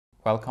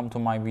Welcome to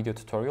my video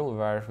tutorial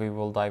where we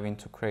will dive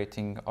into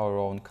creating our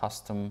own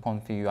custom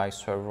ComfyUI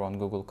server on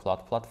Google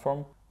Cloud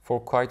Platform. For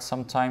quite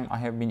some time I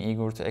have been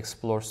eager to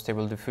explore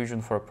Stable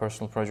Diffusion for a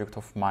personal project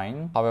of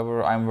mine.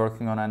 However, I'm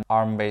working on an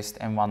ARM-based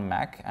M1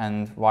 Mac,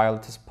 and while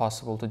it is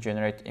possible to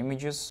generate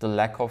images, the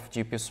lack of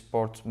GPU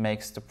support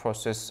makes the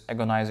process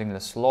agonizingly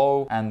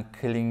slow and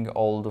killing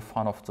all the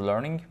fun of the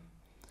learning.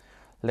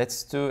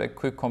 Let's do a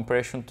quick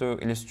comparison to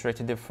illustrate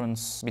the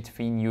difference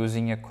between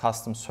using a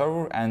custom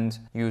server and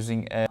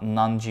using a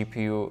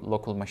non-GPU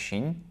local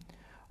machine.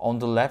 On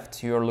the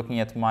left, you're looking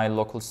at my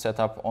local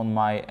setup on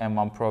my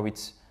M1 Pro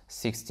with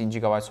 16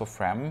 GB of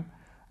RAM.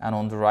 And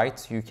on the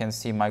right, you can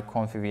see my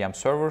comfyvm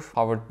server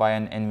powered by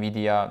an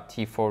NVIDIA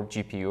T4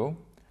 GPU.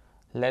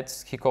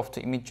 Let's kick off the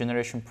image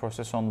generation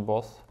process on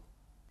both.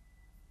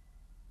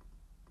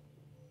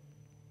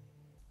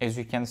 As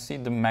you can see,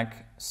 the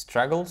Mac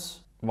struggles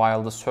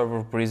while the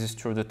server breezes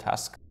through the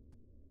task.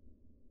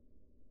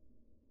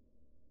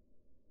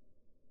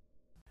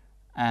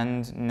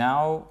 And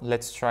now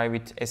let's try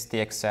with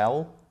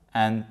SDXL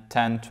and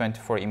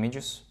 1024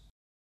 images.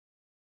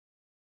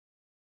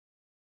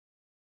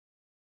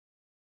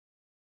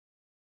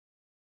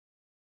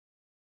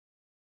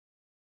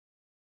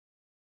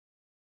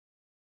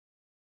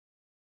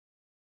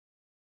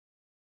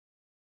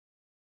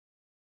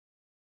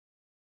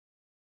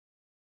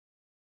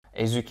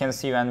 As you can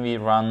see, when we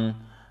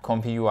run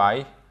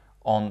ComfyUI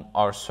on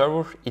our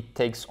server, it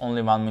takes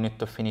only 1 minute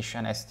to finish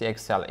an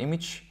SDXL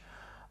image.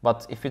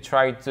 But if we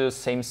try the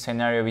same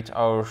scenario with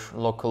our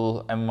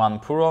local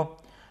M1 Pro,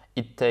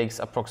 it takes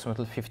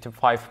approximately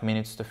 55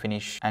 minutes to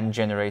finish and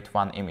generate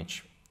one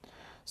image.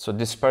 So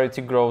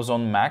disparity grows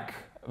on Mac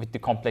with the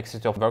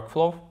complexity of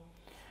workflow,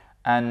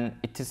 and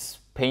it is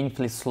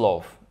painfully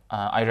slow.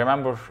 I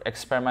remember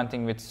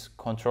experimenting with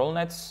control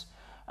nets,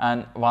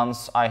 and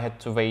once I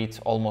had to wait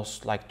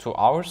almost like 2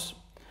 hours.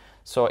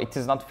 So it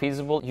is not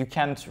feasible. You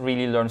can't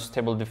really learn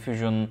Stable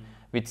Diffusion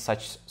with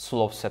such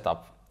slow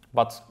setup.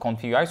 But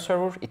ComfyUI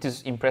server, it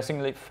is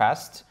impressively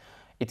fast.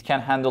 It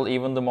can handle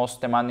even the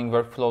most demanding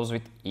workflows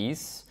with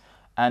ease.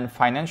 And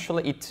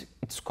financially,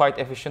 it's quite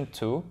efficient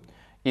too.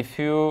 If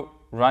you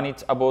run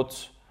it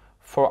about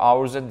 4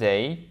 hours a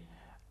day,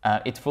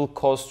 it will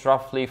cost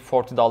roughly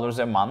 $40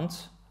 a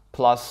month.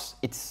 Plus,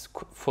 it's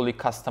fully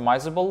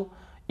customizable.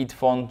 It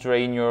won't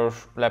drain your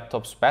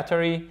laptop's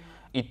battery.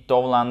 It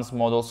downloads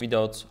models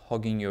without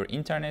hogging your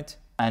internet,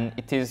 and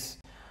it is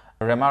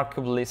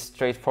remarkably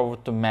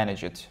straightforward to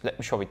manage it. Let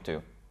me show it to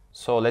you.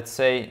 So let's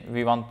say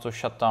we want to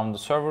shut down the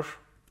server.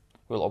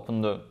 We'll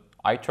open the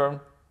iTerm,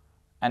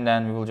 and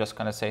then we will just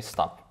kind of say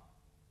stop.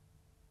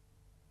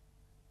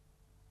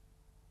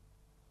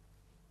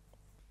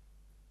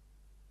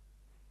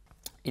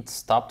 It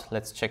stopped.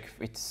 Let's check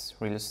if it's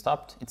really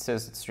stopped. It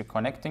says it's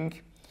reconnecting.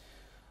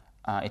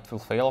 It will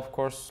fail, of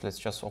course. Let's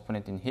just open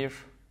it in here.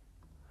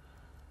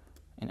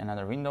 In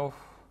another window,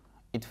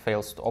 it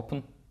fails to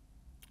open.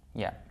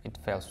 Yeah, it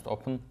fails to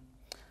open.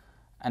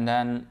 And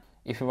then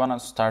if we want to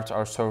start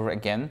our server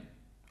again,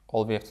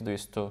 all we have to do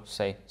is to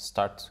say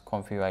start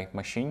ComfyUI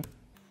machine.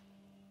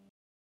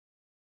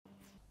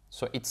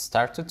 So it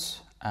started.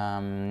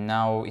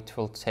 Now it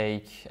will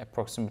take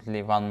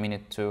approximately 1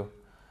 minute to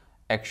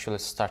actually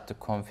start the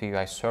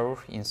ComfyUI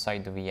server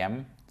inside the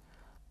VM.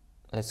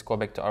 Let's go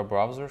back to our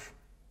browser.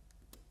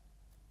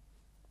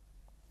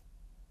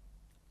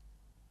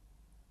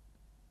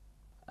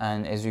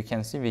 And as you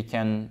can see, we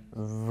can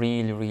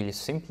really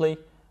simply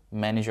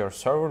manage our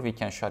server. We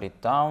can shut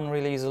it down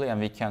really easily, and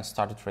we can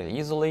start it really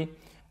easily.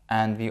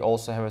 And we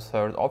also have a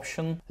third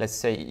option. Let's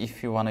say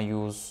if you want to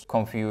use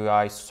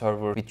ComfyUI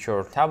server with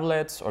your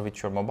tablets or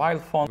with your mobile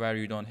phone, where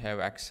you don't have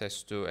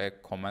access to a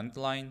command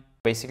line.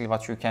 Basically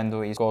what you can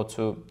do is go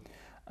to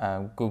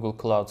Google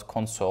Cloud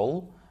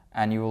Console,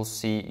 and you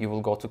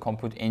will go to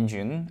Compute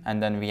Engine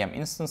and then VM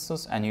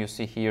instances, and you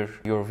see here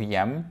your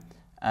VM.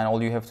 And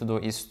all you have to do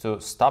is to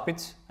stop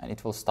it, and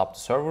it will stop the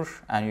server,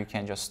 and you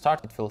can just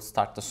start, it will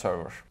start the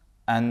server.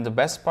 And the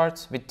best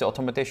part, with the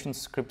automation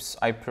scripts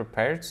I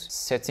prepared,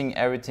 setting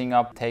everything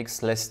up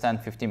takes less than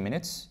 15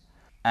 minutes.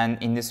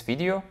 And in this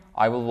video,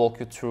 I will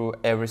walk you through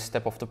every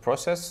step of the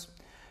process.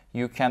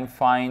 You can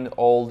find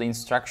all the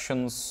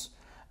instructions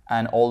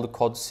and all the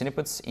code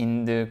snippets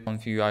in the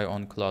ComfyUI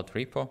on Cloud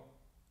repo.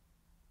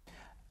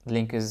 The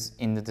link is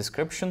in the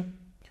description.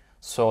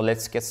 So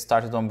let's get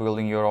started on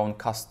building your own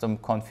custom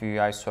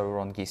ComfyUI server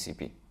on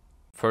GCP.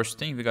 First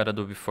thing we gotta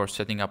do before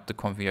setting up the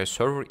ComfyUI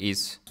server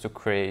is to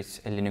create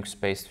a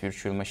Linux-based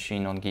virtual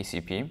machine on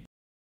GCP.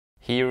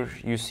 Here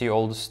you see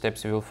all the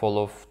steps we will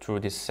follow through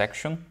this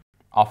section.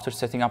 After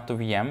setting up the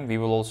VM, we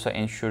will also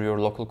ensure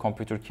your local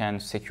computer can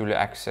securely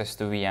access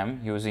the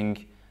VM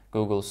using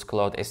Google's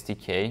Cloud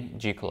SDK,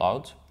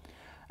 gcloud.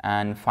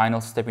 And final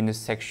step in this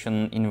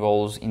section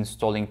involves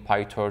installing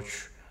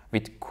PyTorch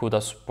with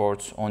CUDA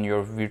support on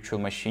your virtual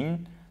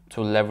machine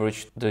to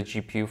leverage the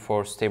GPU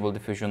for Stable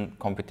Diffusion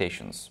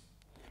computations.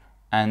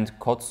 And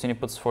code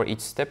snippets for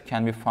each step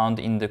can be found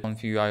in the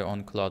ComfyUI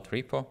on Cloud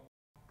repo.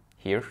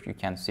 Here you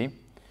can see.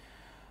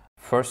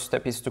 First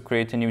step is to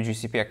create a new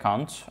GCP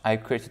account. I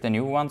created a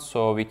new one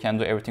so we can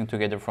do everything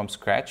together from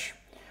scratch.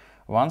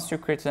 Once you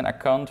create an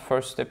account,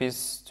 first step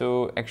is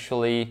to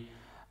actually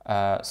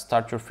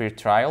start your free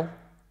trial.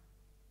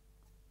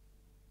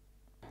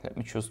 Let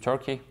me choose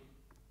Turkey.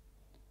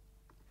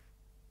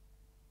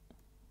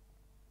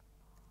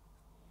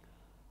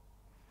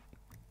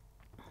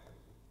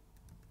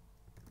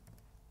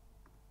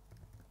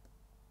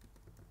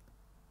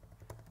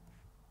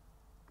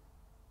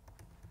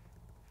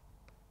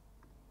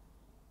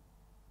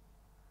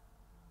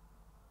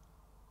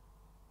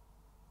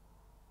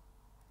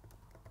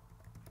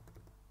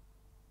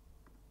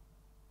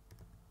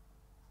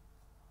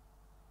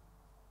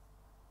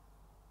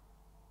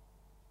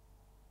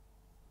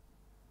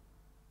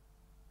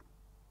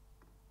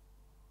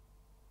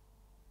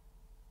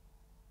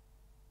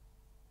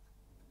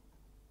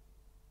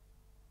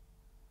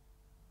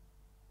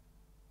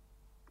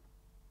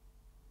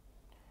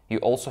 You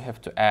also have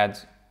to add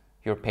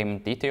your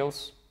payment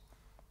details.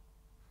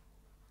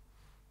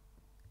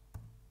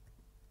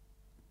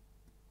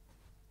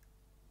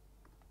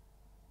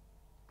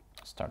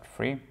 Start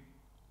free.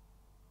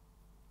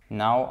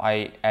 Now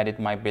I added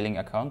my billing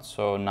account,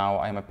 so now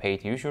I'm a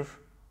paid user.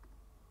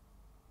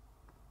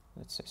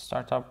 Let's say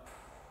startup.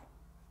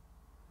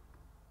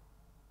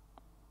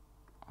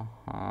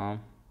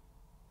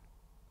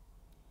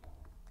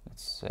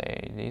 Let's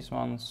say these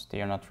ones,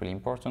 they are not really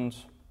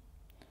important.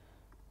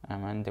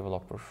 And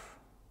developer.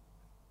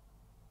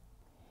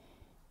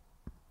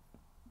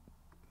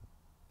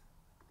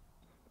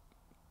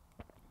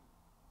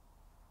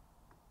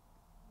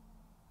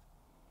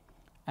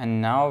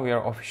 And now we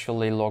are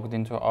officially logged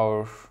into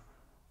our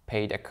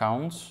paid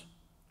accounts.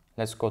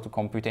 Let's go to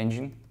Compute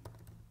Engine.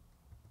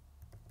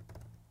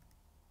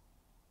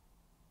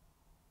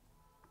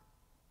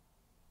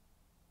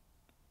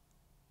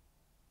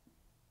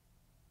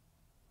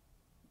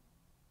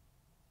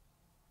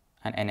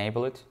 And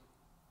enable it.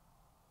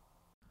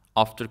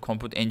 After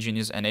Compute Engine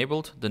is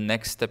enabled, the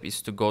next step is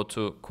to go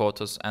to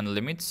quotas and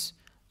limits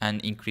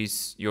and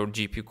increase your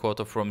GPU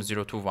quota from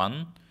 0 to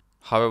 1.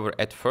 However,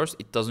 at first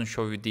it doesn't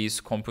show you these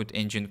Compute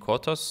Engine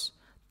quotas.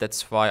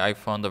 That's why I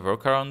found a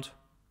workaround.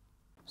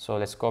 So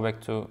let's go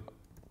back to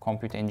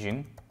Compute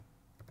Engine.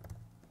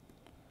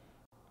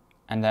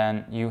 And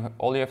then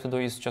all you have to do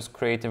is just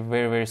create a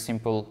very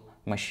simple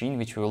machine,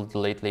 which we will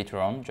delete later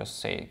on. Just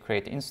say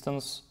create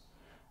instance,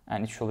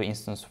 and it should be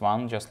instance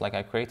 1, just like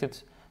I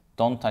created.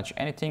 Don't touch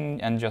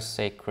anything and just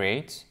say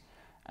create,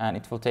 and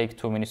it will take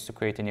 2 minutes to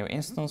create a new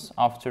instance.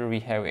 After we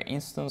have an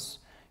instance,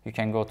 you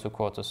can go to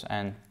quotas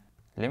and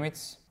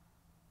limits,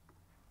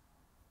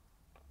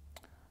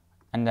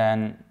 and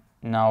then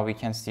now we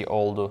can see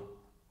all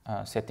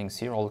the settings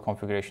here, all the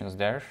configurations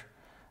there,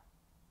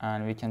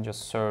 and we can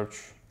just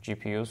search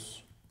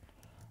GPUs,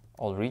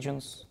 all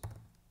regions,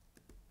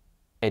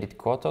 edit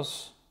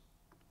quotas.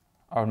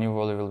 Our new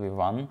value will be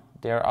 1.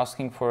 They are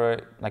asking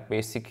for like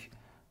basic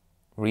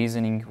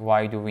reasoning,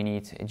 why do we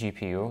need a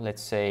GPU.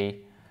 Let's say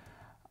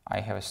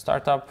I have a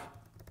startup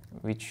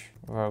which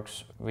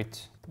works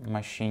with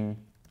machine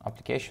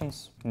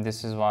applications.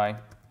 This is why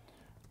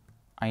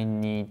I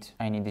need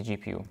the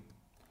GPU.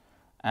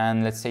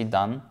 And let's say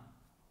done.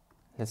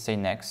 Let's say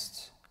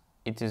next.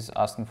 It is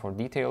asking for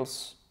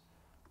details.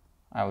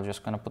 I will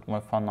just gonna put my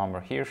phone number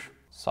here,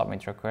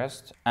 submit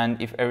request,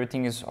 and if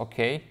everything is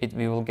okay,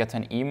 we will get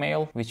an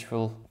email which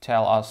will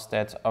tell us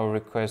that our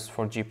request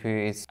for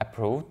GPU is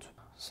approved.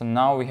 So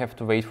now we have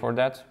to wait for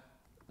that.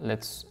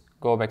 Let's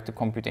go back to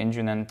Compute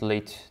Engine and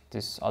delete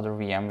this other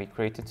VM we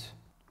created.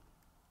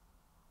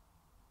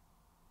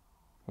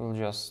 We'll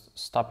just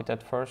stop it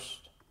at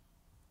first.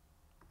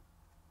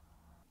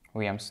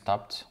 VM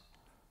stopped,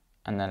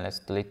 and then let's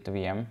delete the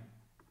VM.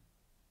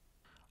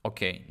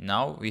 Okay,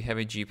 now we have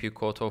a GPU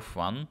quota of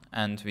 1,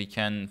 and we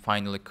can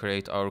finally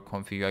create our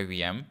ComfyUI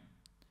VM.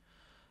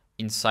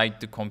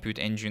 Inside the Compute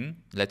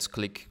Engine, let's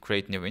click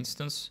Create New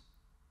Instance.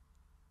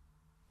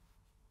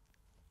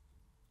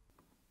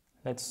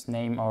 Let's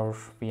name our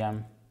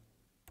VM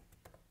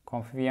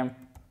comfyvm.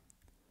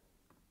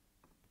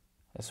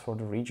 As for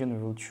the region,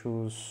 we will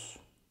choose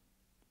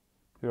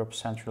Europe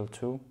Central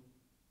 2,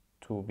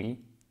 2B.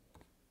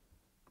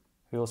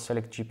 We will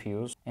select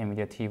GPUs.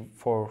 NVIDIA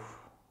T4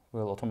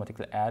 will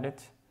automatically add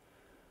it.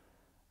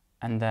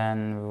 And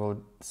then we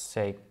will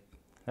say,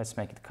 let's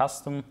make it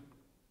custom.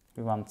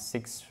 We want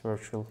 6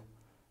 virtual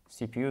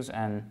CPUs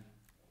and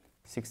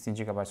 16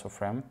 GB of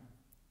RAM.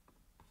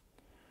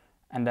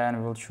 And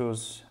then we'll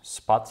choose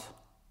spot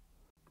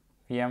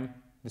VM.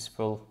 This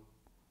will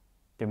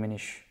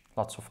diminish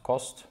lots of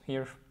cost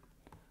here.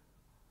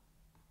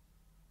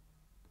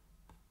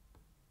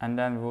 And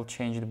then we will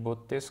change the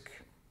boot disk.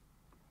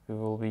 We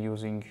will be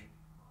using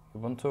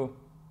Ubuntu.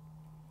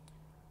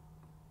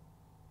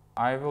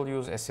 I will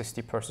use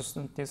SSD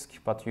persistent disk,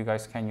 but you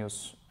guys can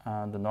use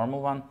the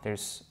normal one.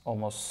 There's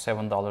almost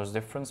 $7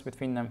 difference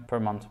between them per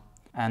month.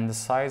 And the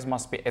size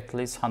must be at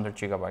least 100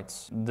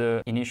 gigabytes.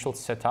 The initial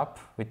setup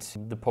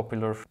with the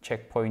popular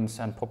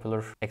checkpoints and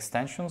popular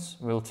extensions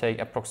will take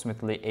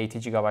approximately 80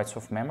 gigabytes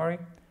of memory.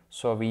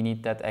 So we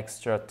need that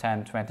extra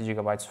 10-20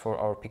 gigabytes for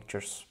our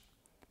pictures.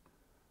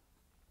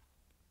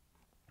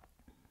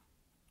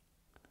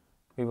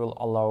 We will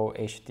allow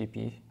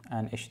HTTP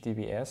and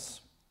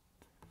HTTPS.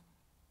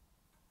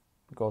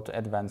 Go to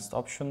advanced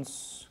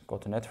options, go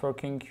to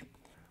networking.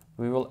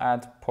 We will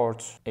add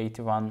port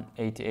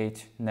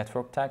 8188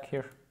 network tag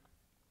here.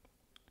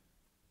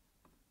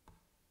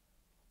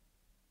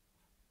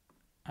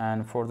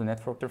 And for the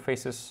network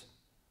interfaces,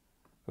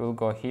 we'll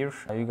go here.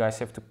 You guys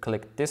have to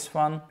click this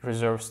one,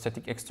 reserve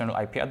static external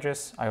IP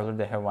address. I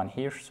already have one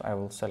here, so I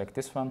will select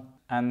this one.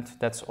 And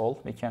that's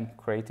all, we can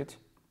create it.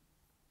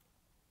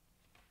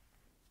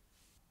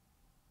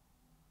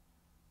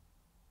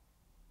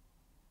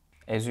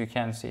 As you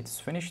can see, it's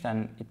finished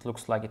and it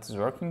looks like it's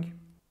working.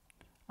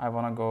 I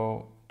want to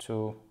go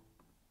to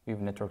view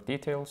network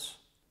details,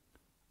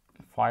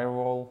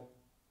 firewall,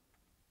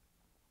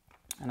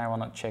 and I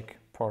want to check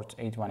port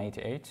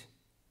 8188.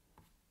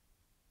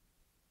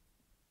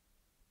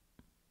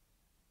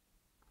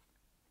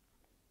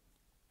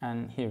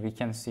 And here we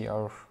can see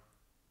our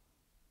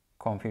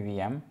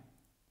comfyvm.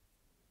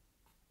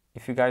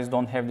 If you guys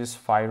don't have this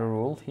firewall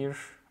rule here,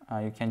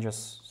 you can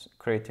just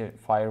create a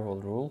firewall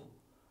rule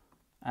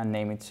and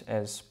name it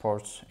as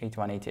port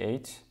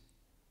 8188.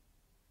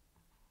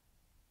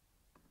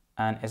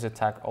 And as a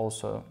tag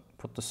also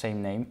put the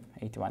same name,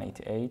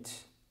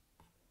 8188.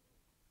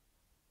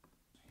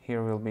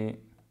 Here will be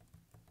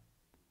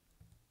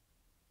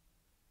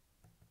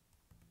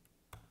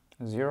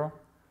 0.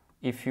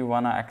 If you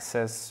want to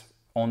access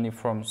only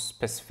from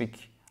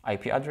specific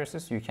IP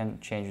addresses, you can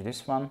change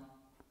this one.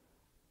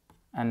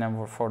 And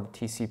then for the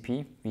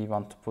TCP, we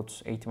want to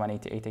put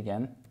 8188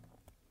 again.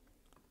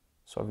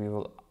 So we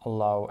will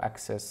allow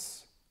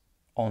access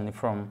only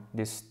from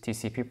this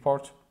TCP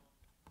port.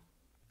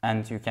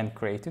 And you can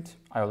create it.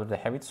 I already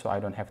have it, so I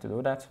don't have to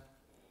do that.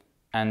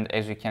 And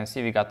as you can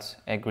see, we got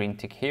a green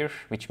tick here,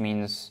 which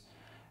means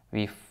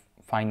we've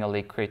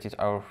finally created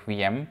our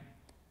VM,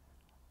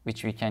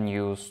 which we can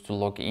use to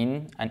log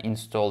in and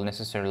install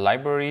necessary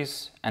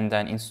libraries, and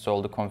then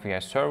install the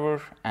ComfyUI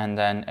server, and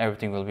then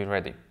everything will be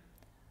ready.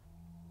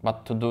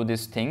 But to do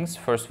these things,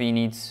 first we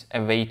need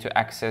a way to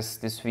access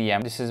this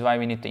VM. This is why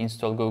we need to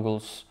install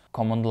Google's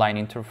command line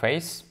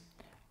interface.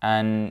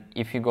 And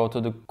if you go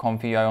to the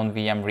ComfyUI on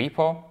VM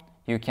repo,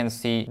 you can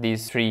see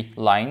these 3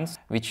 lines,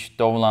 which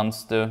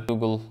downloads the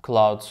Google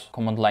Cloud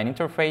command line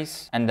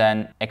interface and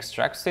then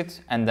extracts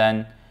it and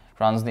then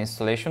runs the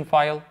installation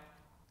file.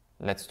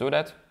 Let's do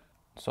that.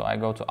 So I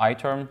go to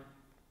iTerm,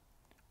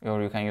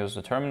 or you can use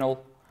the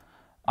terminal.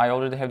 I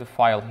already have the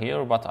file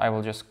here, but I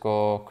will just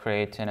go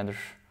create another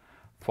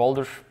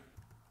folder.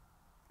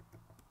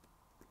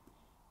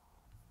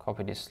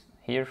 Copy this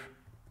here.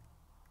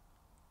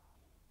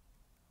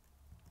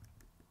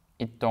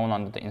 It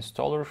downloaded the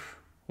installer.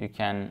 You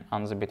can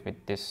unzip it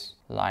with this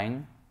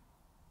line.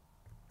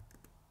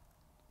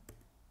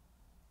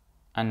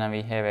 And then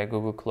we have a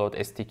Google Cloud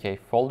SDK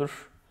folder.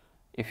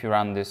 If you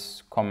run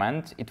this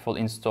command, it will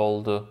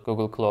install the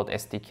Google Cloud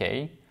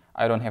SDK.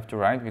 I don't have to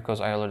run it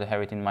because I already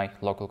have it in my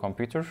local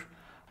computer.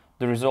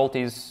 The result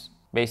is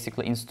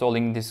basically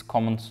installing this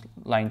command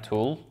line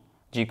tool,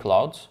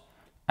 gcloud.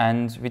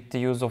 And with the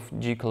use of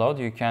gcloud,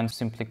 you can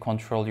simply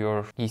control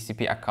your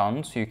GCP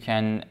accounts. You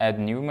can add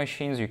new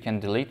machines, you can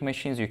delete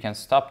machines, you can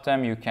stop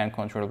them, you can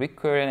control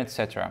BigQuery,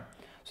 etc.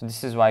 So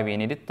this is why we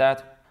needed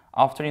that.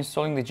 After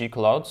installing the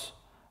gcloud,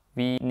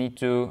 we need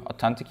to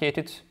authenticate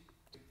it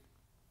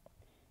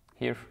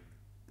here.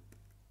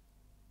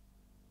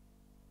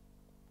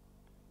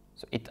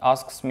 So it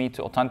asks me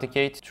to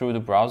authenticate through the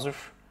browser.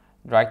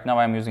 Right now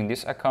I'm using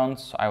this account,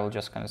 so I will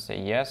just kind of say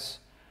yes,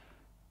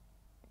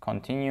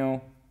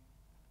 continue,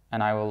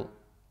 and I will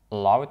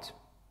allow it.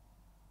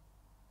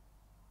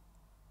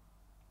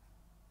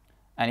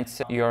 And it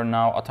says you are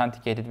now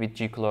authenticated with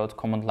gcloud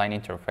command line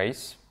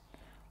interface.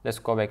 Let's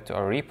go back to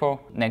our repo.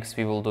 Next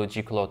we will do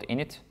gcloud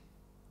init.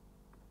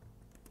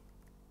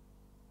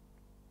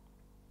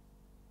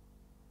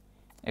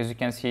 As you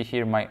can see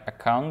here, my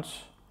account,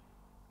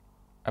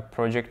 a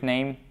project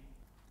name,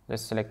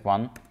 let's select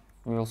one,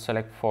 we will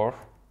select 4.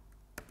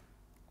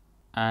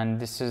 And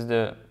this is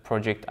the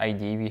project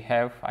ID we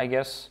have, I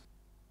guess.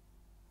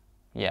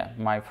 Yeah,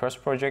 my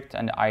first project,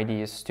 and the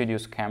ID is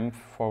Studios Camp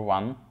for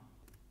 1.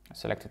 I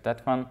selected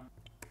that one,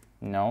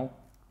 no,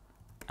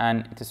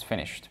 and it is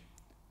finished.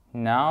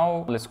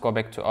 Now let's go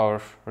back to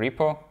our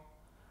repo.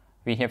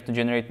 We have to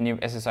generate new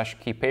SSH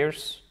key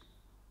pairs.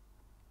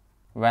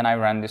 When I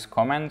run this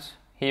command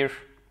here,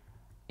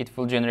 it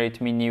will generate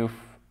me new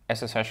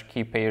SSH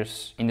key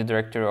pairs in the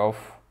directory of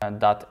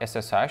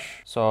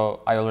 .ssh.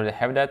 So I already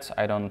have that.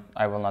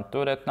 I will not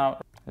do that now.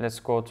 Let's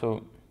go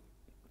to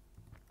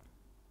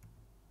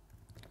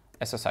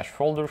SSH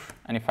folder,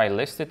 and if I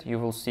list it, you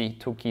will see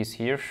 2 keys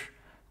here: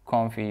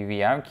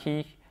 comfyvm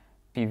key,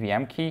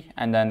 pvm key,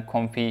 and then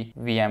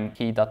comfyvm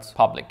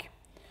key.public.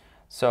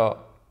 So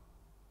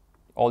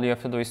all you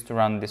have to do is to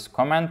run this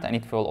command, and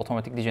it will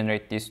automatically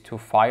generate these 2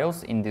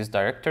 files in these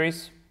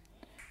directories.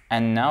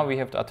 And now we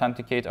have to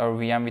authenticate our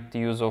VM with the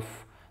use of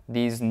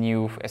these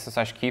new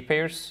SSH key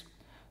pairs.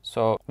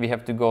 So we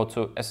have to go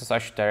to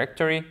SSH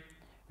directory.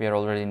 We are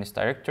already in this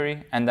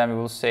directory, and then we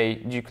will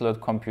say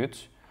gcloud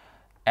compute,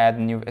 add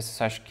new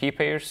SSH key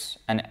pairs,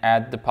 and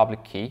add the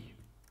public key.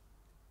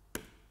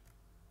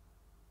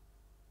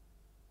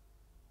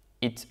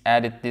 It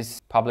added this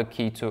public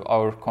key to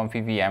our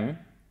comfyvm,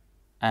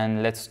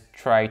 and let's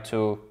try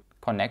to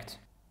connect.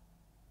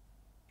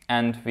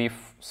 And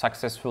we've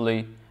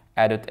successfully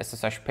added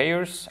SSH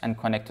pairs and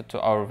connected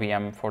to our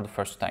VM for the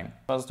first time.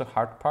 That was the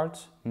hard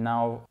part.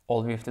 Now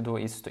all we have to do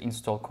is to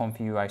install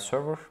ComfyUI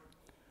server.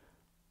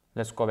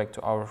 Let's go back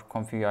to our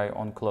ComfyUI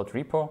on cloud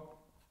repo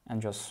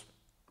and just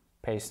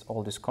paste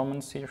all these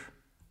comments here.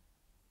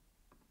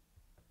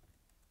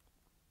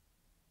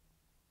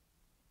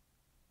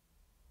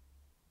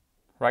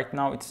 Right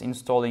now it's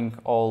installing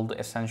all the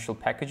essential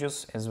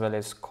packages as well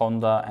as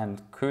conda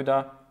and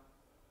cuda.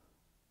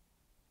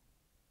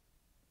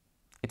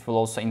 It will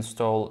also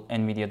install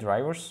NVIDIA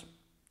drivers.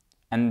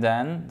 And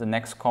then the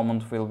next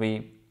command will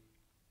be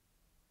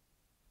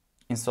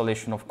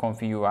installation of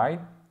ComfyUI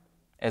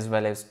as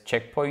well as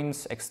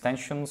checkpoints,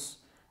 extensions.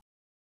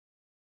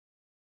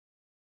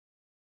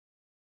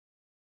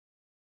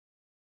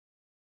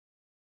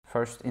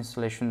 First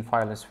installation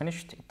file is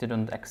finished. It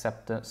didn't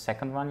accept the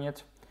second one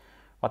yet.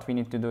 What we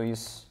need to do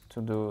is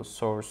to do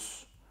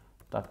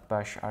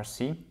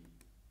source.bashrc.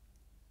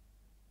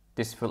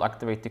 This will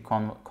activate the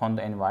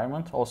conda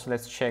environment. Also,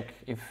 let's check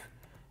if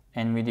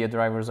NVIDIA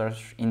drivers are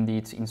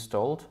indeed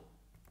installed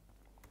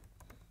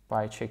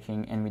by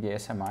checking NVIDIA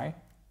SMI.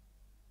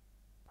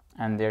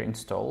 And they're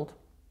installed.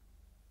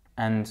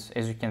 And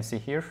as you can see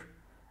here,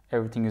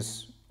 everything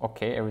is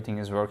okay, everything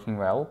is working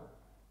well.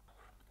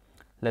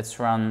 Let's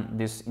run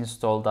this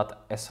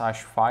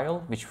install.sh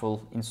file, which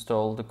will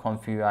install the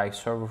ComfyUI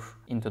server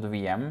into the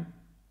VM.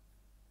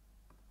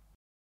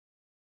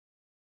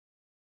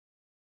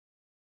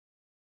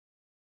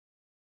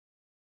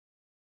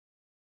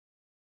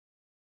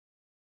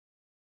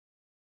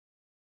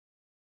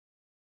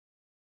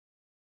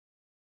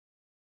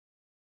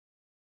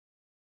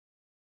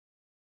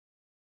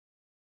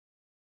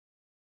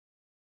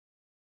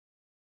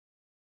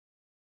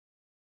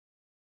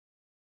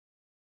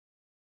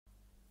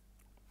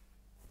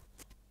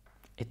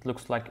 It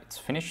looks like it's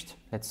finished.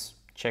 Let's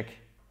check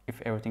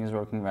if everything is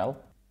working well.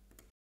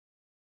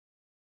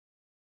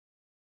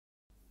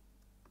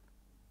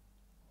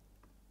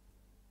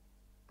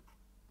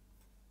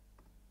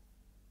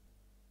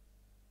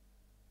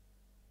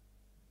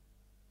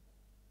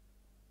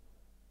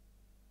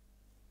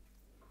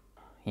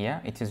 Yeah,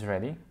 it is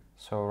ready.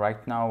 So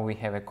right now we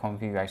have a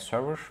ComfyUI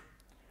server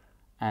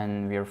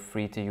and we are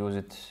free to use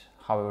it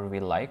however we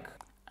like.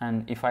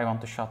 And if I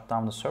want to shut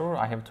down the server,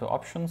 I have two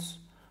options.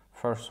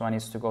 First one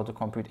is to go to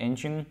compute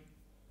engine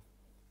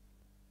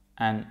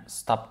and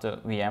stop the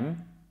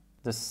VM.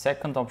 The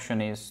second option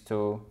is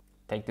to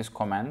take this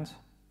command,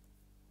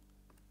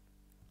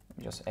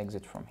 just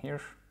exit from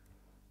here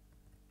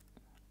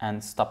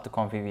and stop the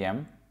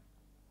comfyvm.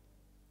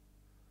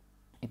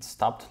 It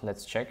stopped.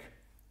 Let's check.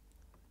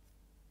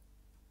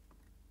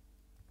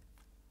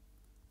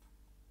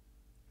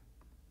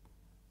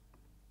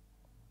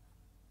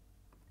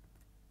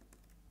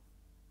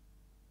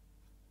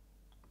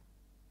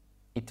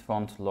 It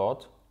won't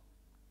load.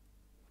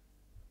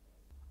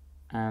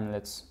 And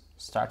let's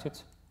start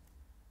it.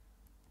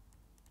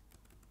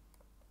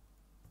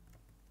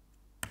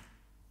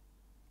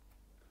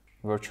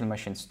 Virtual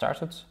machine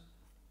started.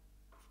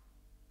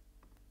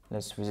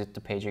 Let's visit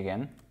the page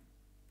again.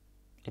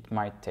 It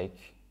might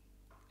take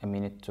a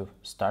minute to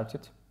start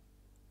it.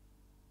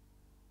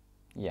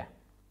 Yeah.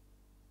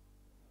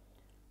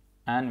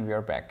 And we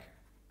are back.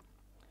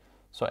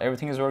 So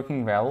everything is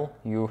working well.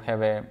 You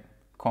have a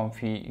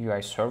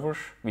ComfyUI server,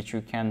 which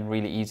you can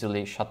really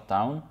easily shut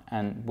down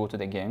and boot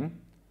it again.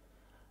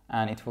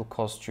 And it will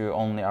cost you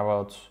only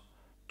about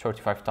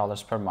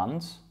 $35 per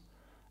month.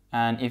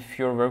 And if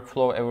your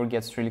workflow ever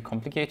gets really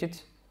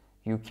complicated,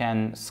 you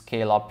can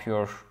scale up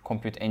your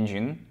compute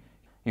engine.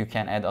 You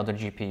can add other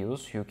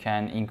GPUs, you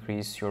can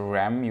increase your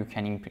RAM, you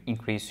can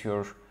increase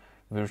your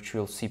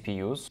virtual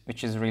CPUs,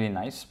 which is really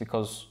nice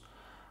because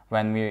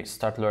when we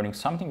start learning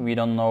something, we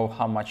don't know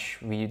how much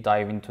we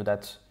dive into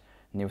that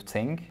new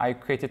thing. I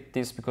created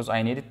this because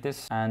I needed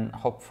this, and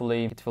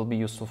hopefully it will be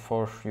useful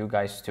for you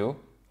guys too.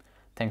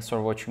 Thanks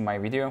for watching my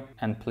video,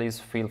 and please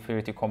feel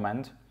free to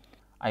comment.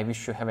 I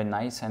wish you have a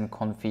nice and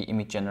comfy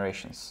image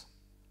generations.